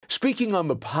Speaking on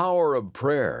the power of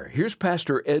prayer, here's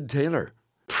Pastor Ed Taylor.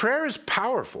 Prayer is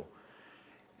powerful.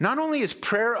 Not only is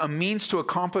prayer a means to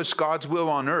accomplish God's will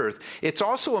on earth, it's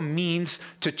also a means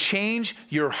to change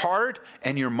your heart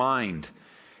and your mind.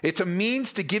 It's a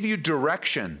means to give you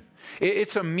direction.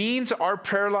 It's a means, our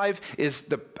prayer life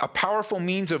is a powerful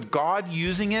means of God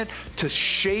using it to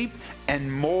shape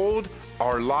and mold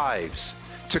our lives,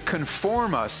 to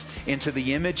conform us into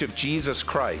the image of Jesus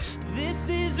Christ. This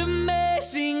is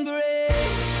amazing grace.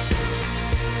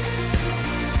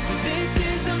 This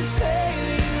is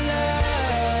unfailing love.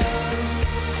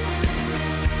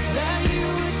 That you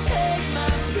would take my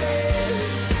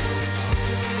place.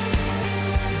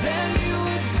 Then you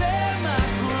would bear my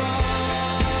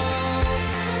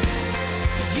cross.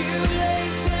 You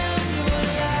laid down your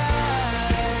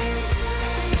life.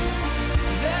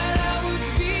 That I would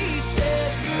be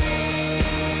set free.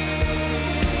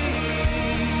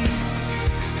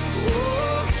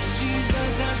 Oh,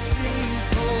 Jesus, I sing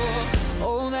for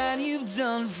all that you've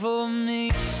done for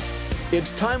me.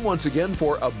 It's time once again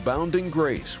for Abounding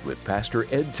Grace with Pastor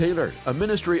Ed Taylor, a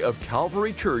ministry of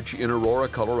Calvary Church in Aurora,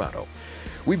 Colorado.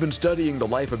 We've been studying the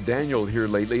life of Daniel here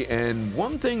lately, and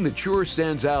one thing that sure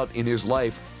stands out in his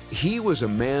life, he was a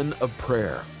man of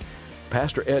prayer.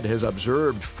 Pastor Ed has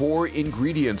observed 4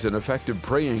 ingredients in effective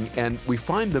praying, and we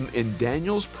find them in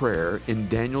Daniel's prayer in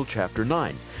Daniel chapter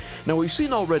 9. Now, we've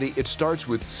seen already it starts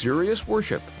with serious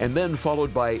worship and then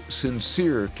followed by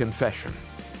sincere confession.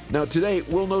 Now, today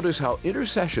we'll notice how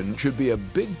intercession should be a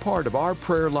big part of our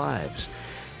prayer lives.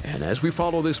 And as we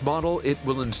follow this model, it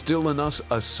will instill in us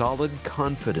a solid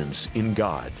confidence in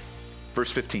God. Verse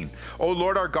 15, O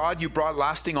Lord our God, you brought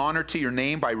lasting honor to your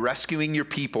name by rescuing your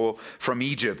people from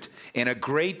Egypt in a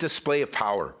great display of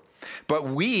power. But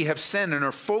we have sinned and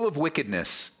are full of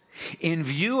wickedness. In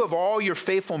view of all your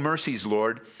faithful mercies,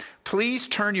 Lord, please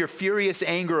turn your furious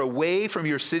anger away from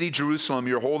your city, Jerusalem,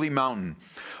 your holy mountain.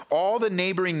 All the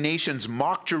neighboring nations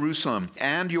mock Jerusalem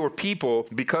and your people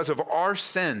because of our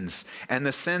sins and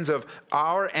the sins of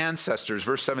our ancestors.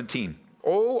 Verse 17.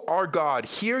 O our God,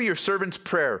 hear your servant's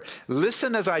prayer.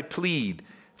 Listen as I plead.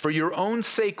 For your own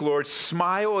sake, Lord,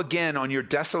 smile again on your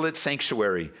desolate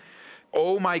sanctuary.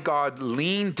 O my God,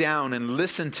 lean down and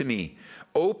listen to me.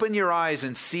 Open your eyes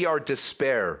and see our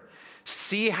despair.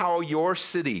 See how your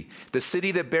city, the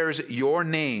city that bears your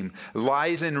name,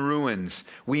 lies in ruins.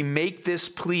 We make this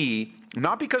plea,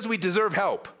 not because we deserve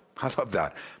help, I love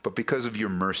that, but because of your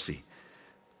mercy.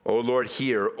 O Lord,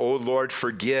 hear. O Lord,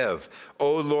 forgive.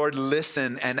 O Lord,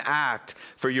 listen and act.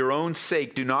 For your own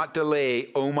sake, do not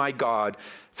delay, O my God,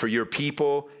 for your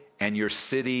people and your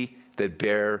city that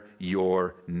bear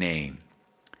your name.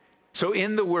 So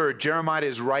in the word,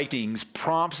 Jeremiah's writings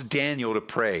prompts Daniel to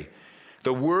pray.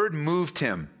 The word moved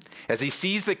him. As he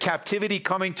sees the captivity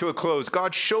coming to a close,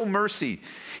 God, show mercy.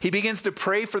 He begins to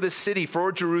pray for the city,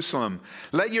 for Jerusalem.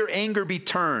 Let your anger be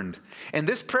turned. And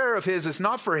this prayer of his is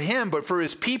not for him, but for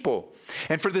his people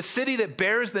and for the city that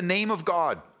bears the name of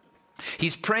God.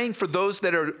 He's praying for those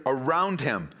that are around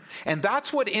him. And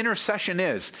that's what intercession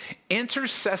is.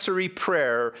 Intercessory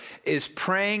prayer is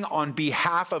praying on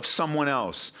behalf of someone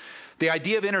else. The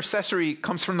idea of intercessory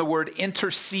comes from the word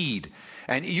intercede.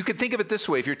 And you can think of it this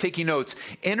way if you're taking notes.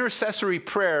 Intercessory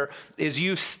prayer is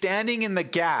you standing in the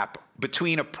gap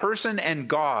between a person and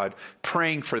God,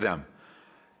 praying for them.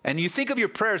 And you think of your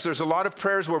prayers, there's a lot of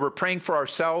prayers where we're praying for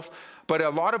ourselves, but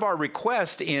a lot of our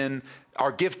request in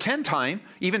our Give 10 time,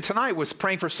 even tonight, was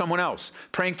praying for someone else,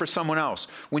 praying for someone else.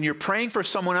 When you're praying for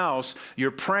someone else,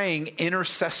 you're praying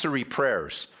intercessory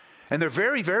prayers. And they're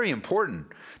very, very important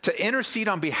to intercede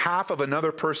on behalf of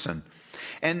another person.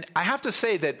 And I have to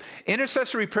say that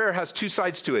intercessory prayer has 2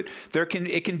 sides to it.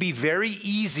 It can be very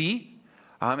easy,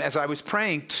 as I was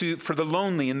praying for the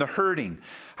lonely and the hurting.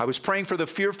 I was praying for the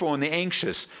fearful and the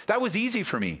anxious. That was easy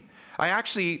for me. I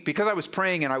actually, because I was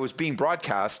praying and I was being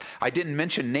broadcast, I didn't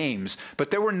mention names,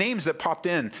 but there were names that popped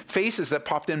in, faces that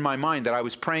popped in my mind that I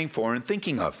was praying for and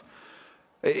thinking of.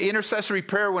 Intercessory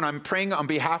prayer when I'm praying on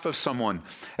behalf of someone,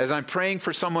 as I'm praying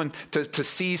for someone to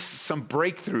see some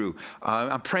breakthrough.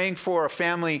 I'm praying for a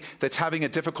family that's having a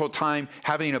difficult time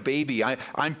having a baby.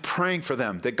 I'm praying for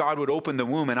them, that God would open the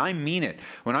womb, and I mean it.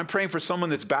 When I'm praying for someone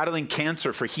that's battling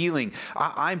cancer for healing,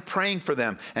 I'm praying for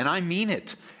them, and I mean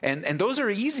it. And those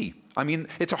are easy. I mean,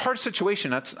 it's a hard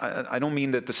situation. I don't mean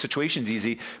that the situation's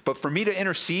easy, but for me to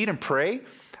intercede and pray,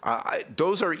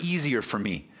 those are easier for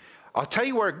me. I'll tell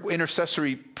you where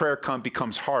intercessory prayer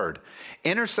becomes hard.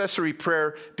 Intercessory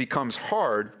prayer becomes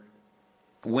hard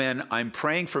when I'm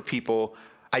praying for people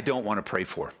I don't want to pray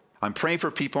for. I'm praying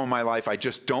for people in my life I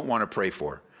just don't want to pray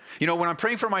for. You know, when I'm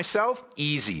praying for myself,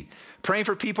 easy. Praying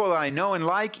for people that I know and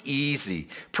like, easy.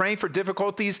 Praying for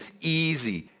difficulties,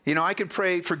 easy. I can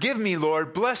pray, forgive me,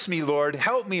 Lord, bless me, Lord,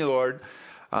 help me, Lord.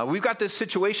 We've got this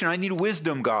situation, I need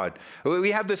wisdom, God.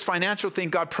 We have this financial thing,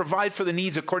 God, provide for the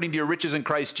needs according to your riches in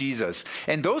Christ Jesus.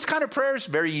 And those kind of prayers,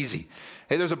 very easy.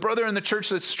 Hey, there's a brother in the church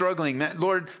that's struggling.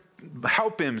 Lord,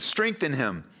 help him, strengthen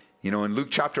him. In Luke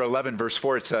chapter 11, verse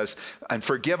 4, it says, and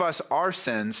forgive us our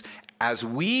sins as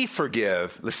we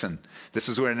forgive. Listen, this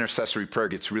is where intercessory prayer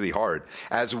gets really hard.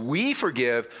 As we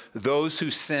forgive those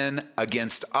who sin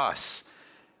against us.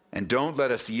 And don't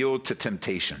let us yield to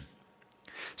temptation.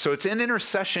 So it's in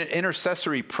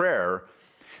intercessory prayer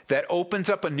that opens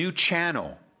up a new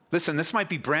channel. Listen, this might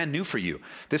be brand new for you.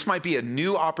 This might be a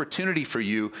new opportunity for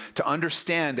you to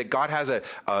understand that God has an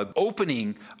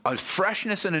opening, a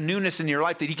freshness and a newness in your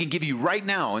life that he can give you right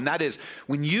now. And that is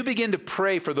when you begin to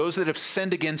pray for those that have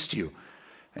sinned against you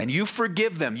and you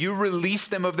forgive them, you release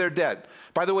them of their debt.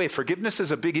 By the way, forgiveness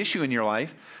is a big issue in your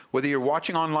life. Whether you're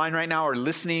watching online right now or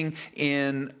listening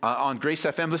on Grace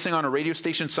FM, listening on a radio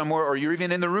station somewhere, or you're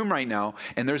even in the room right now,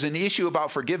 and there's an issue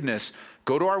about forgiveness,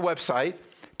 go to our website,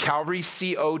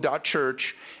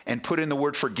 calvaryco.church, and put in the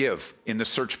word forgive in the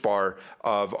search bar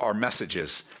of our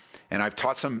messages. And I've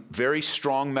taught some very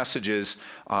strong messages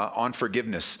on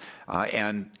forgiveness,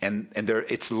 and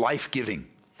it's life-giving.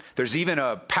 There's even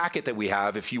a packet that we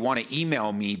have if you want to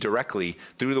email me directly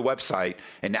through the website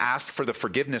and ask for the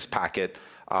forgiveness packet.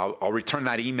 I'll return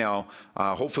that email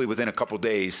hopefully within a couple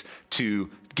days to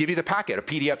give you the packet, a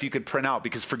PDF you can print out,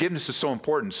 because forgiveness is so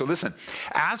important. So listen,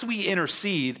 as we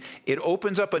intercede, it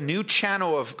opens up a new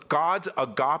channel of God's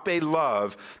agape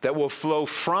love that will flow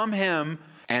from him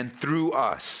and through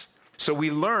us. So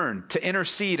we learn to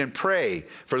intercede and pray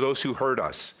for those who hurt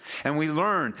us. And we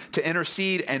learn to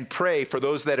intercede and pray for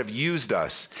those that have used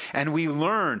us. And we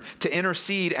learn to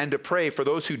intercede and to pray for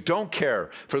those who don't care,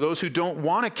 for those who don't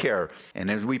want to care. And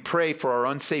as we pray for our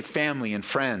unsafe family and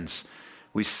friends,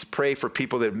 we pray for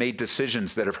people that have made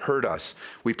decisions that have hurt us.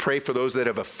 We pray for those that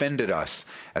have offended us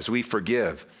as we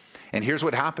forgive. And here's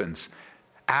what happens.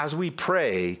 As we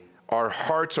pray, our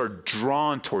hearts are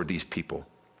drawn toward these people.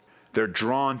 They're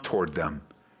drawn toward them.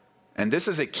 And this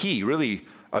is a key, really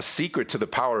a secret to the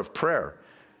power of prayer.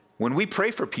 When we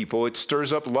pray for people, it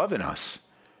stirs up love in us.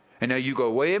 And now you go,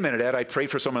 wait a minute, Ed, I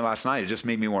prayed for someone last night. It just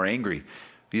made me more angry.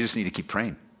 You just need to keep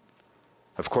praying.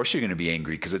 Of course you're going to be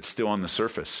angry because it's still on the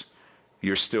surface.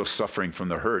 You're still suffering from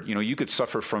the hurt. You could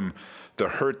suffer from the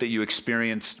hurt that you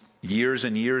experienced years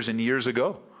and years and years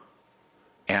ago.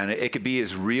 And it could be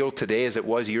as real today as it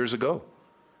was years ago.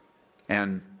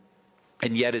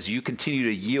 And yet, as you continue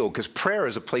to yield, because prayer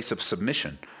is a place of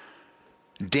submission.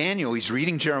 Daniel, he's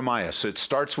reading Jeremiah. So it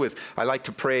starts with, I like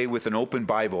to pray with an open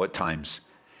Bible at times.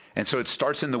 And so it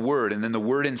starts in the Word, and then the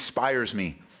Word inspires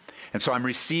me. And so I'm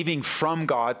receiving from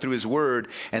God through his Word,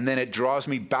 and then it draws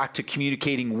me back to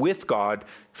communicating with God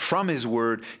from his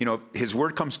Word. His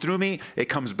Word comes through me, it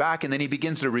comes back, and then he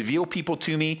begins to reveal people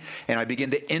to me, and I begin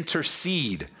to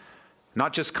intercede.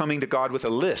 Not just coming to God with a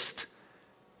list,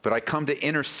 but I come to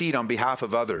intercede on behalf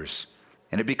of others.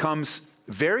 And it becomes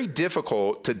very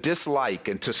difficult to dislike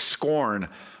and to scorn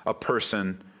a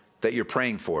person that you're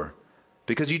praying for,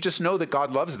 because you just know that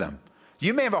God loves them.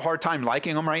 You may have a hard time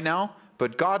liking them right now,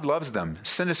 but God loves them.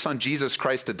 Sent his son Jesus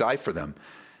Christ to die for them.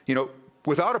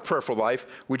 Without a prayerful life,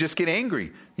 we just get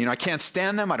angry. I can't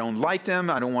stand them. I don't like them.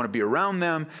 I don't want to be around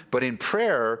them. But in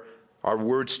prayer, our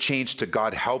words change to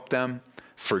God, help them,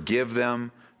 forgive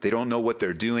them. They don't know what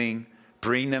they're doing.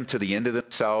 Bring them to the end of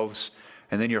themselves,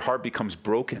 and then your heart becomes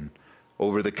broken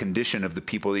over the condition of the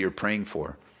people that you're praying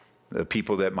for, the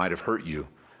people that might have hurt you,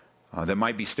 that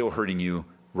might be still hurting you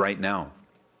right now.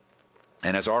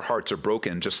 And as our hearts are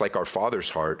broken, just like our Father's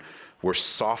heart, we're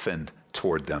softened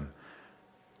toward them,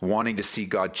 wanting to see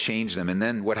God change them. And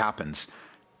then what happens?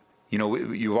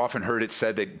 You've often heard it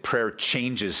said that prayer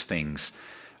changes things.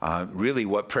 Really,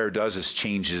 what prayer does is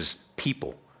changes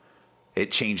people. It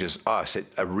changes us.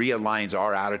 It realigns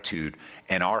our attitude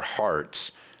and our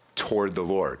hearts toward the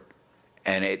Lord.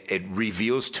 And it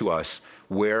reveals to us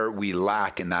where we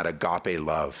lack in that agape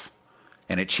love.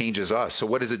 And it changes us. So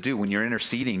what does it do? When you're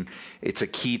interceding, it's a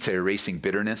key to erasing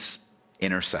bitterness,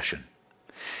 intercession.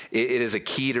 It is a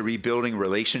key to rebuilding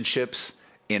relationships,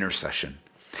 intercession.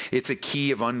 It's a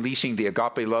key of unleashing the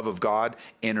agape love of God,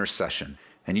 intercession.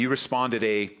 And you respond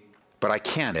today, but I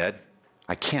can't, Ed.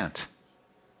 I can't.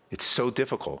 It's so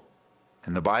difficult.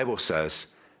 And the Bible says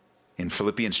in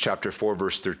Philippians chapter 4,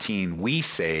 verse 13, we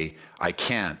say, I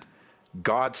can't.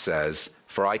 God says,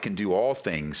 for I can do all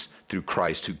things through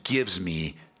Christ who gives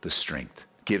me the strength.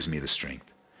 Gives me the strength.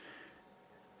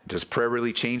 Does prayer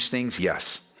really change things?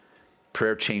 Yes.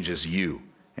 Prayer changes you,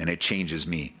 and it changes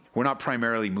me. We're not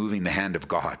primarily moving the hand of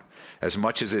God as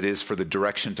much as it is for the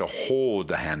direction to hold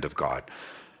the hand of God.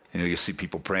 You see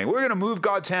people praying, we're going to move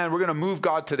God's hand. We're going to move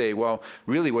God today. Well,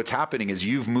 really what's happening is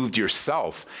you've moved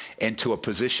yourself into a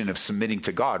position of submitting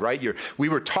to God, right? We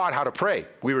were taught how to pray.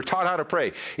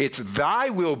 It's thy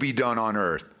will be done on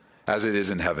earth as it is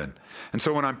in heaven. And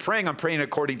so when I'm praying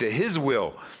according to his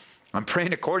will. I'm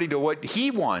praying according to what he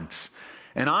wants.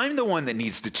 And I'm the one that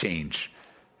needs to change.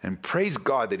 And praise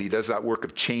God that he does that work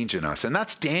of change in us. And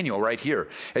that's Daniel right here.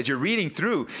 As you're reading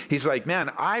through, he's like,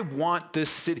 man, I want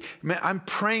this city. Man, I'm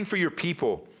praying for your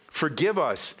people. Forgive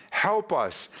us. Help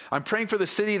us. I'm praying for the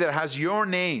city that has your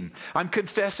name. I'm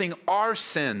confessing our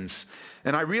sins.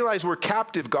 And I realize we're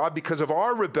captive, God, because of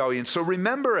our rebellion. So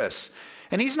remember us.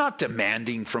 And he's not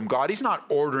demanding from God. He's not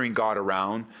ordering God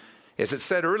around. As it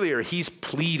said earlier, he's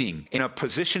pleading in a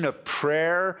position of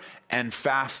prayer and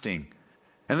fasting.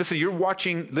 And listen, you're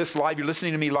watching this live, you're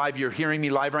listening to me live, you're hearing me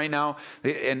live right now.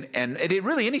 And it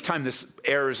really, anytime this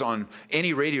airs on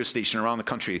any radio station around the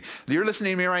country, you're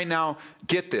listening to me right now,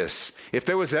 get this. If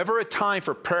there was ever a time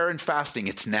for prayer and fasting,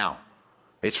 it's now.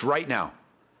 It's right now.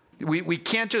 We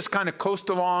can't just kind of coast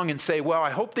along and say, well, I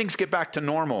hope things get back to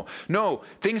normal. No,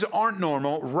 things aren't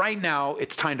normal. Right now,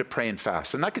 it's time to pray and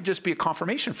fast. And that could just be a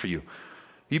confirmation for you.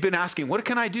 You've been asking, what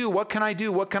can I do? What can I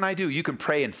do? What can I do? You can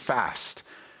pray and fast.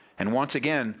 And once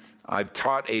again, I've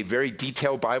taught a very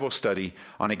detailed Bible study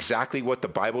on exactly what the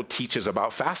Bible teaches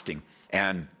about fasting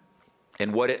and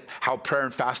how prayer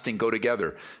and fasting go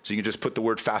together. So you can just put the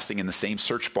word fasting in the same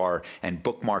search bar and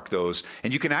bookmark those.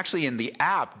 And you can actually, in the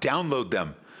app, download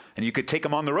them. And you could take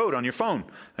them on the road on your phone.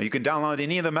 You can download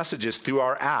any of the messages through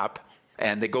our app,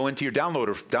 and they go into your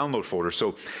download folder.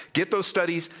 So get those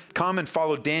studies. Come and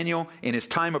follow Daniel in his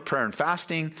time of prayer and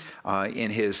fasting,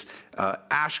 in his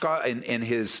ashka, in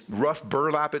his rough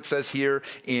burlap, it says here,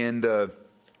 in the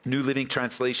New Living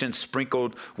Translation,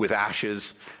 sprinkled with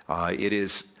ashes. It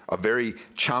is a very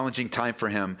challenging time for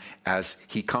him as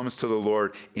he comes to the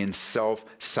Lord in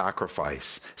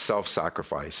self-sacrifice.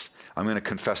 I'm going to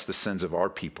confess the sins of our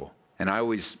people. And I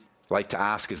always like to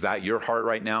ask, is that your heart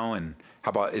right now? And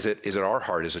how about, is it our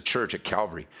heart as a church at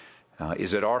Calvary?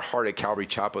 Is it our heart at Calvary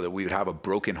Chapel that we would have a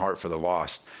broken heart for the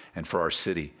lost and for our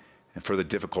city and for the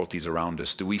difficulties around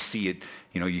us? Do we see it?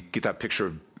 You get that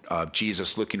picture of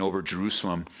Jesus looking over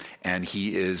Jerusalem, and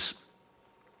he is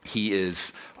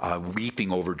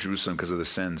weeping over Jerusalem because of the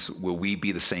sins. Will we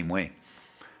be the same way?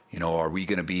 Are we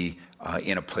going to be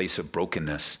in a place of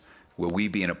brokenness? Will we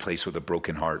be in a place with a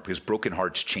broken heart? Because broken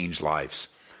hearts change lives.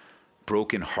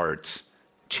 Broken hearts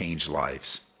change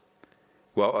lives.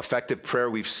 Well, effective prayer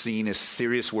we've seen is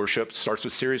serious worship. Starts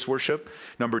with serious worship.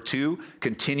 Number 2,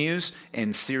 continues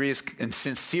in serious and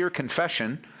sincere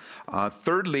confession.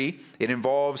 Thirdly, it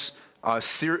involves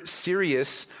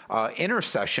serious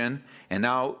intercession. And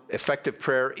now effective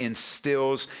prayer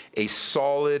instills a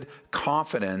solid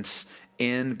confidence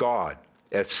in God.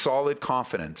 A solid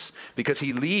confidence, because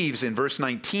he leaves in verse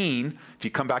 19, if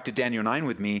you come back to Daniel 9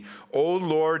 with me, O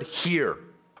Lord, hear.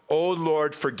 O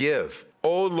Lord, forgive.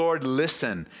 O Lord,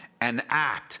 listen and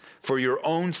act for your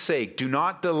own sake. Do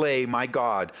not delay, my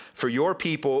God, for your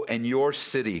people and your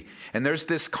city. And there's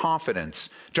this confidence.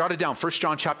 Jot it down, 1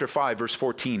 John chapter 5, verse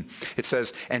 14. It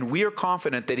says, and we are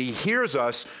confident that he hears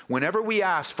us whenever we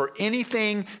ask for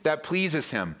anything that pleases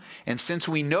him. And since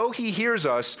we know he hears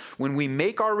us when we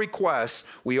make our requests,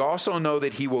 we also know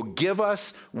that he will give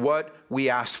us what we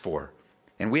ask for.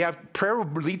 And prayer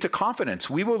will lead to confidence.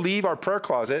 We will leave our prayer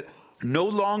closet no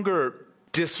longer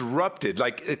disrupted,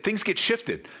 like things get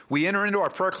shifted. We enter into our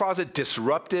prayer closet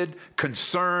disrupted,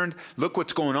 concerned. Look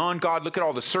what's going on, God. Look at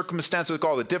all the circumstances, look at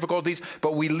all the difficulties.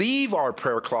 But we leave our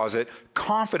prayer closet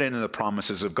confident in the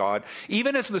promises of God.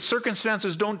 Even if the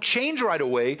circumstances don't change right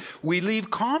away, we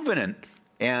leave confident.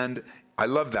 And I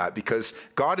love that, because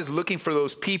God is looking for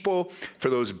those people,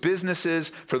 for those businesses,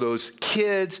 for those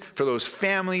kids, for those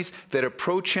families that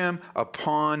approach him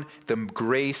upon the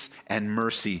grace and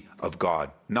mercy of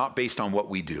God, not based on what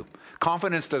we do.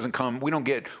 Confidence doesn't come, we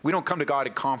don't come to God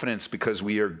in confidence because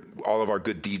we are all of our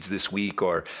good deeds this week,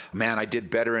 or man, I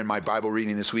did better in my Bible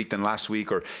reading this week than last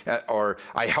week, or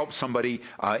I helped somebody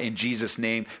in Jesus'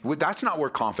 name. That's not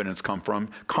where confidence comes from.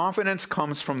 Confidence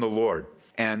comes from the Lord.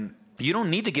 And you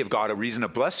don't need to give God a reason to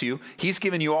bless you. He's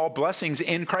given you all blessings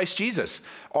in Christ Jesus.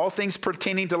 All things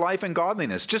pertaining to life and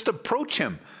godliness. Just approach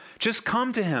him. Just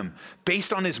come to him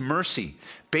based on his mercy,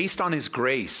 based on his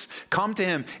grace. Come to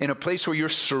him in a place where you're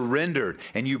surrendered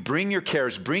and you bring your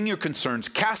cares, bring your concerns,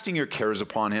 casting your cares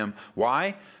upon him.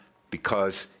 Why?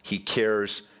 Because he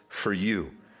cares for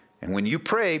you. And when you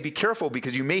pray, be careful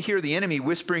because you may hear the enemy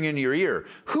whispering in your ear.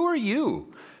 Who are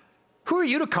you? Who are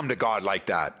you to come to God like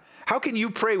that? How can you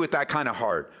pray with that kind of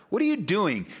heart? What are you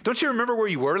doing? Don't you remember where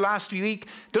you were last week?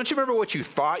 Don't you remember what you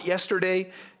thought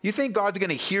yesterday? You think God's going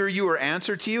to hear you or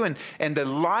answer to you? And the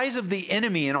lies of the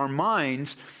enemy in our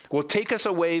minds will take us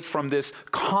away from this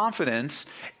confidence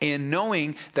in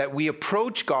knowing that we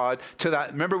approach God to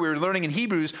that. Remember, we were learning in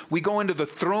Hebrews, we go into the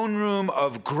throne room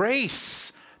of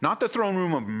grace, not the throne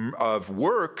room of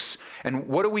works. And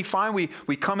what do we find?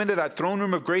 We come into that throne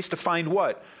room of grace to find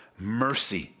what?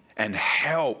 Mercy and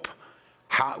help.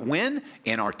 How, when?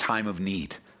 In our time of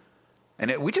need.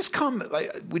 And we just come,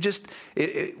 we just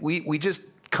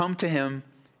come to him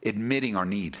admitting our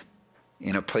need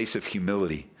in a place of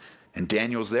humility. And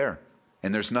Daniel's there.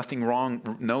 And there's nothing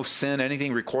wrong, no sin,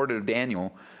 anything recorded of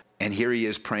Daniel. And here he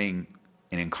is praying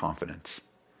in confidence.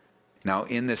 Now,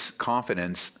 in this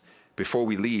confidence, before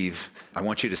we leave, I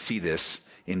want you to see this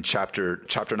in chapter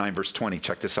 9, verse 20.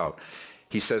 Check this out.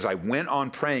 He says, I went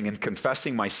on praying and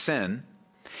confessing my sin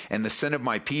and the sin of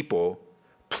my people,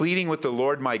 pleading with the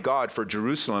Lord my God for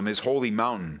Jerusalem, his holy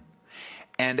mountain.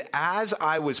 And as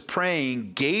I was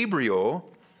praying, Gabriel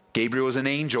is an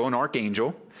angel, an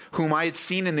archangel, whom I had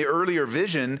seen in the earlier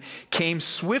vision, came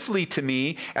swiftly to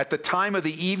me at the time of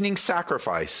the evening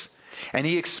sacrifice. And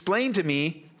he explained to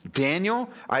me, Daniel,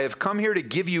 I have come here to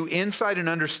give you insight and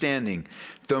understanding.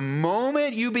 The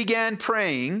moment you began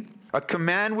praying, a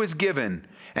command was given,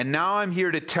 and now I'm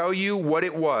here to tell you what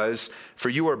it was, for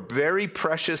you are very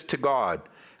precious to God.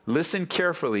 Listen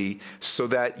carefully so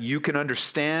that you can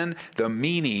understand the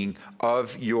meaning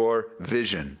of your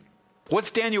vision.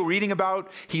 What's Daniel reading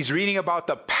about? He's reading about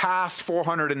the past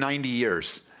 490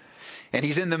 years. And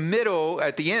he's in the middle,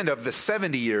 at the end of the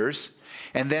 70 years.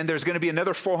 And then there's going to be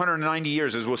another 490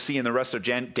 years, as we'll see in the rest of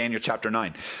Daniel chapter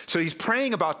 9. So he's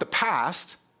praying about the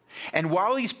past. And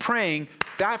while he's praying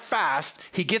that fast,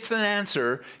 he gets an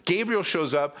answer. Gabriel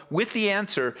shows up with the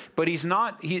answer, but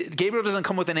Gabriel doesn't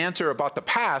come with an answer about the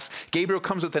past. Gabriel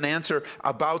comes with an answer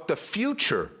about the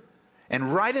future.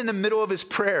 And right in the middle of his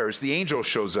prayers, the angel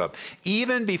shows up,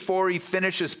 even before he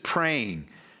finishes praying.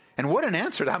 And what an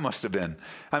answer that must have been.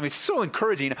 I mean, it's so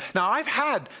encouraging. Now, I've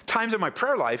had times in my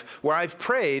prayer life where I've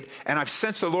prayed and I've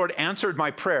sensed the Lord answered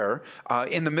my prayer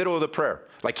in the middle of the prayer.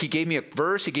 Like he gave me a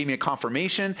verse, he gave me a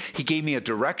confirmation, he gave me a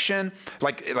direction.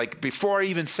 Like before I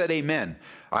even said amen,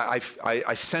 I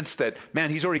sensed that,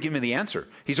 man, he's already given me the answer.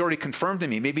 He's already confirmed to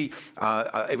me. Maybe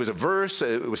it was a verse,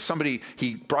 it was somebody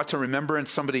he brought to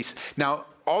remembrance, somebody's. Now,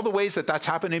 all the ways that that's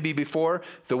happened to me before,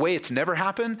 the way it's never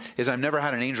happened is I've never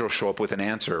had an angel show up with an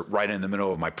answer right in the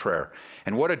middle of my prayer.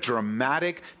 And what a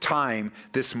dramatic time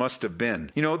this must have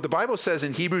been. You know, the Bible says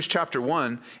in Hebrews chapter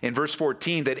 1, in verse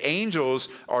 14, that angels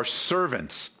are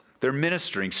servants. They're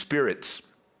ministering spirits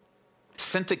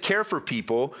sent to care for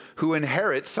people who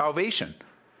inherit salvation.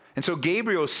 And so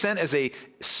Gabriel is sent as a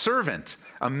servant,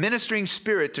 a ministering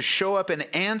spirit to show up and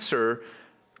answer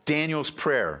Daniel's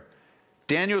prayer.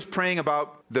 Daniel's praying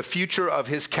about the future of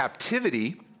his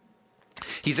captivity.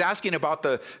 He's asking about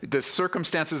the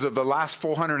circumstances of the last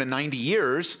 490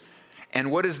 years. And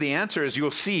what is the answer? As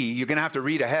you'll see, you're going to have to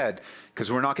read ahead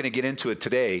because we're not going to get into it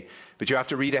today. But you have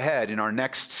to read ahead in our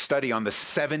next study on the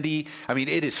 70. I mean,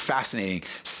 it is fascinating.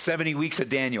 70 weeks of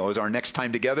Daniel is our next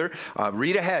time together.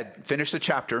 Read ahead, finish the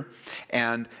chapter.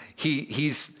 And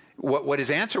he's... What his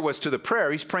answer was to the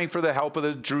prayer, he's praying for the help of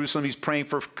the Jerusalem. He's praying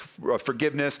for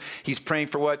forgiveness. He's praying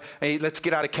for what? Hey, let's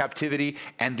get out of captivity.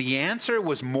 And the answer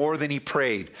was more than he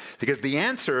prayed, because the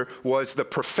answer was the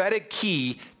prophetic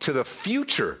key to the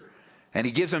future. And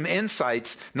he gives them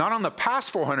insights, not on the past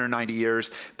 490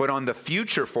 years, but on the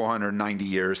future 490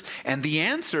 years. And the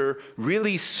answer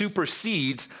really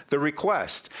supersedes the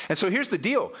request. And so here's the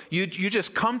deal. You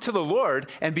just come to the Lord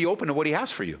and be open to what he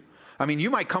has for you. I mean,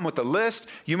 you might come with a list.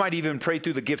 You might even pray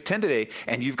through the Gift 10 today,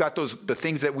 and you've got the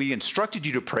things that we instructed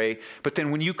you to pray. But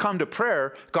then when you come to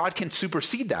prayer, God can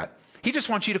supersede that. He just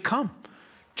wants you to come.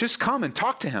 Just come and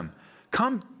talk to him.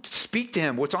 Come speak to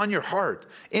him. What's on your heart?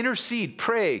 Intercede,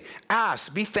 pray,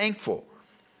 ask, be thankful.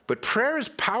 But prayer is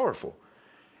powerful.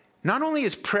 Not only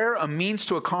is prayer a means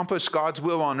to accomplish God's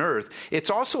will on earth, it's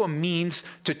also a means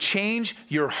to change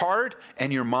your heart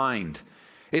and your mind.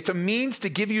 It's a means to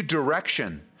give you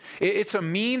direction. It's a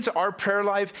means, our prayer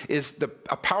life is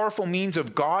a powerful means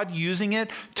of God using it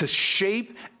to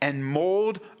shape and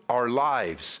mold our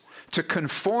lives, to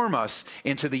conform us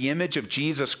into the image of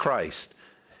Jesus Christ.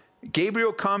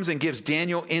 Gabriel comes and gives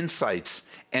Daniel insights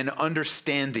and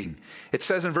understanding. It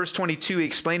says in verse 22, he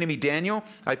explained to me, Daniel,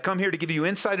 I've come here to give you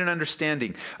insight and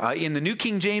understanding. In the New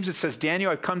King James, it says, Daniel,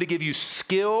 I've come to give you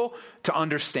skill to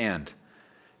understand.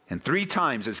 And 3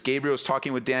 times as Gabriel is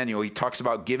talking with Daniel, he talks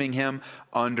about giving him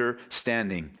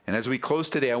understanding. And as we close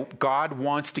today, God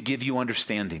wants to give you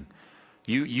understanding.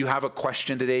 You have a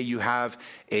question today, you have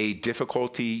a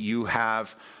difficulty, you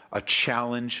have a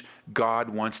challenge. God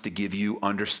wants to give you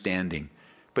understanding.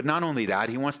 But not only that,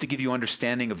 he wants to give you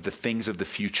understanding of the things of the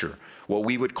future, what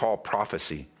we would call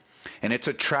prophecy. And it's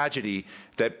a tragedy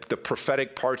that the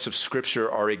prophetic parts of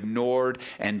Scripture are ignored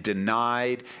and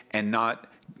denied and not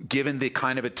given the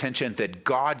kind of attention that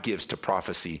God gives to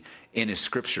prophecy in his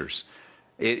Scriptures.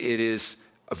 It is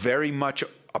very much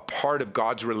a part of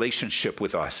God's relationship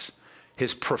with us,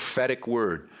 his prophetic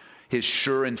word, his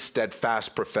sure and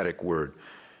steadfast prophetic word.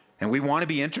 And we want to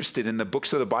be interested in the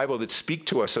books of the Bible that speak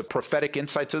to us of prophetic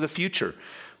insights of the future.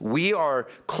 We are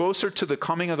closer to the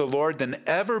coming of the Lord than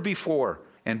ever before.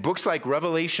 And books like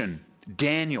Revelation,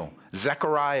 Daniel,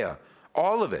 Zechariah,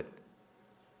 all of it,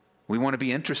 we want to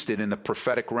be interested in the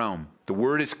prophetic realm. The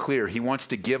word is clear. He wants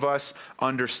to give us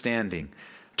understanding.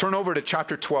 Turn over to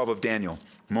chapter 12 of Daniel.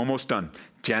 I'm almost done.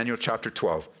 Daniel chapter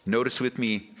 12. Notice with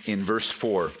me in verse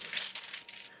 4.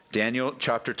 Daniel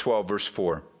chapter 12, verse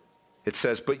 4. It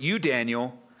says, "But you,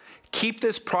 Daniel, keep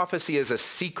this prophecy as a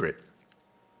secret.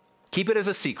 Keep it as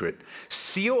a secret.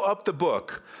 Seal up the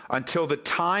book until the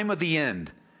time of the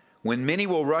end, when many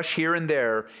will rush here and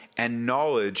there, and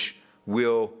knowledge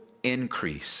will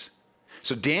increase."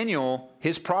 So Daniel,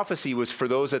 his prophecy was for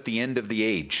those at the end of the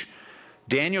age.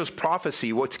 Daniel's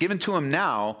prophecy, what's given to him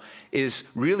now, is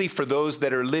really for those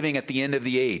that are living at the end of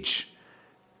the age.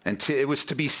 And it was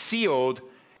to be sealed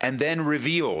and then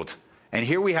revealed. And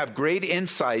here we have great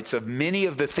insights of many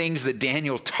of the things that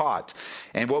Daniel taught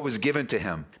and what was given to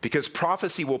him. Because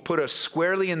prophecy will put us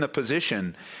squarely in the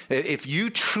position that if you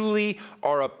truly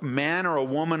are a man or a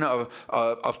woman of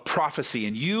prophecy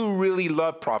and you really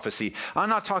love prophecy, I'm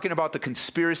not talking about the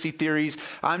conspiracy theories.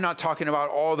 I'm not talking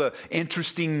about all the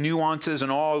interesting nuances and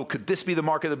all, could this be the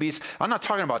mark of the beast? I'm not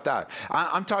talking about that.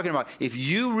 I'm talking about if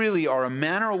you really are a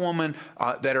man or a woman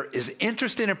that is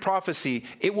interested in prophecy,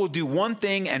 it will do one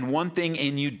thing and one thing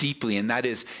in you deeply, and that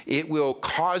is it will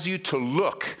cause you to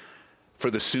look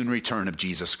for the soon return of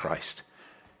Jesus Christ.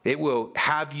 It will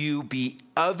have you be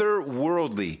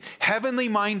otherworldly, heavenly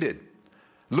minded.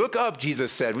 Look up,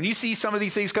 Jesus said. When you see some of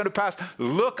these things come to pass,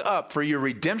 look up, for your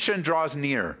redemption draws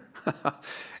near.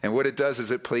 And what it does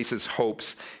is it places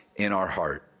hopes in our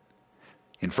heart.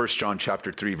 In 1 John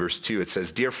chapter 3, verse 2, it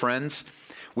says, "Dear friends,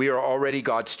 we are already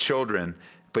God's children,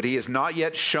 but he has not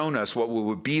yet shown us what we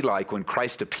will be like when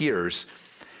Christ appears.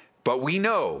 But we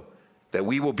know that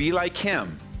we will be like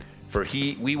him, for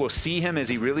we will see him as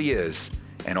he really is.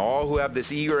 And all who have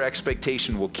this eager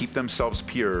expectation will keep themselves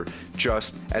pure,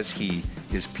 just as he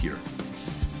is pure."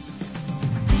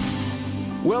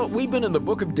 Well, we've been in the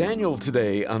book of Daniel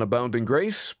today on Abounding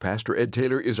Grace. Pastor Ed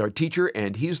Taylor is our teacher,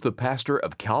 and he's the pastor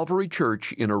of Calvary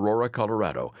Church in Aurora,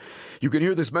 Colorado. You can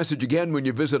hear this message again when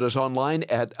you visit us online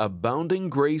at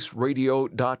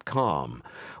aboundinggraceradio.com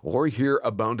or hear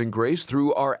Abounding Grace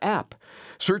through our app.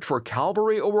 Search for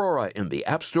Calvary Aurora in the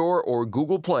App Store or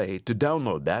Google Play to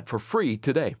download that for free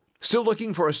today. Still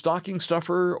looking for a stocking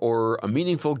stuffer or a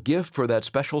meaningful gift for that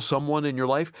special someone in your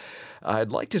life?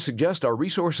 I'd like to suggest our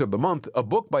resource of the month, a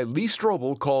book by Lee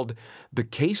Strobel called The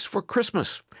Case for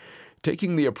Christmas.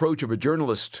 Taking the approach of a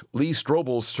journalist, Lee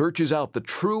Strobel searches out the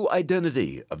true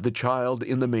identity of the child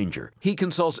in the manger. He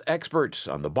consults experts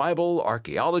on the Bible,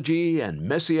 archaeology, and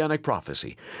messianic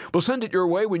prophecy. We'll send it your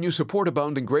way when you support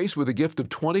Abounding Grace with a gift of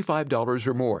 $25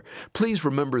 or more. Please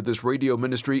remember this radio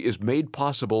ministry is made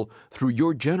possible through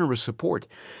your generous support.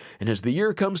 And as the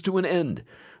year comes to an end,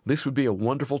 this would be a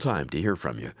wonderful time to hear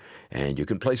from you. And you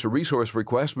can place a resource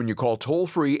request when you call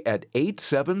toll-free at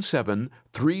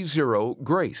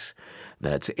 877-30-GRACE.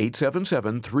 That's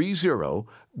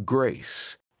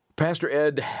 877-30-GRACE. Pastor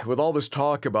Ed, with all this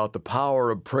talk about the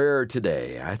power of prayer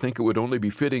today, I think it would only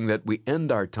be fitting that we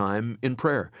end our time in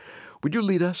prayer. Would you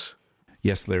lead us?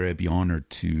 Yes, Larry, I'd be honored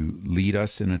to lead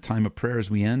us in a time of prayer as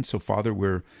we end. So, Father,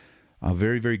 we're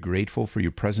very, very grateful for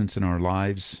your presence in our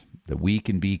lives, that we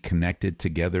can be connected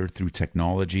together through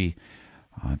technology,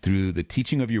 through the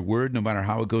teaching of your word, no matter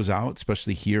how it goes out,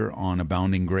 especially here on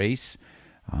Abounding Grace.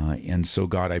 And so,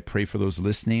 God, I pray for those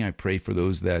listening. I pray for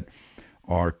those that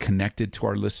are connected to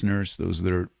our listeners, those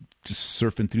that are just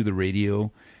surfing through the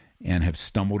radio and have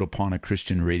stumbled upon a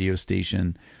Christian radio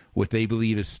station. What they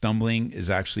believe is stumbling is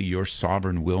actually your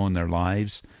sovereign will in their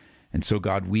lives. And so,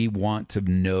 God, we want to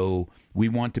know, we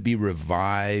want to be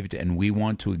revived, and we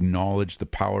want to acknowledge the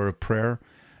power of prayer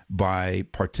by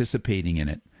participating in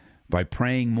it, by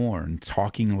praying more and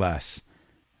talking less.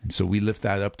 And so we lift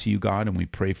that up to you, God, and we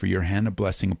pray for your hand of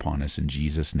blessing upon us in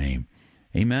Jesus' name.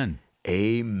 Amen.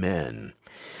 Amen.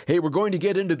 Hey, we're going to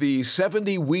get into the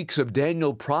 70 weeks of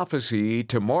Daniel prophecy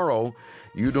tomorrow.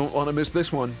 You don't want to miss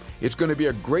this one. It's going to be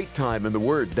a great time in the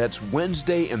Word. That's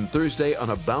Wednesday and Thursday on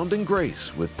Abounding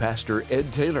Grace with Pastor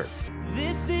Ed Taylor.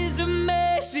 This is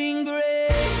amazing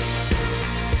grace.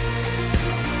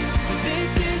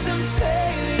 This is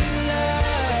unfailing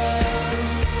love.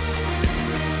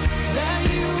 That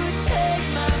you would take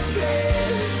my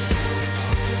place.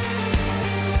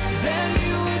 That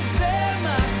you would bear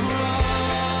my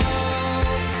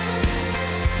cross.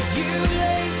 You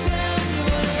laid down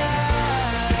your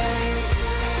life.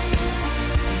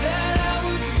 That I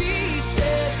would be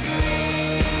set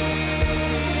free.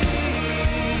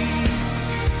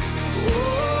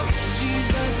 Oh,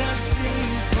 Jesus, I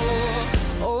sing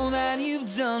for all that you've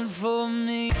done for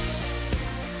me.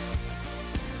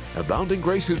 Abounding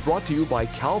Grace is brought to you by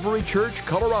Calvary Church,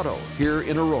 Colorado, here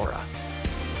in Aurora.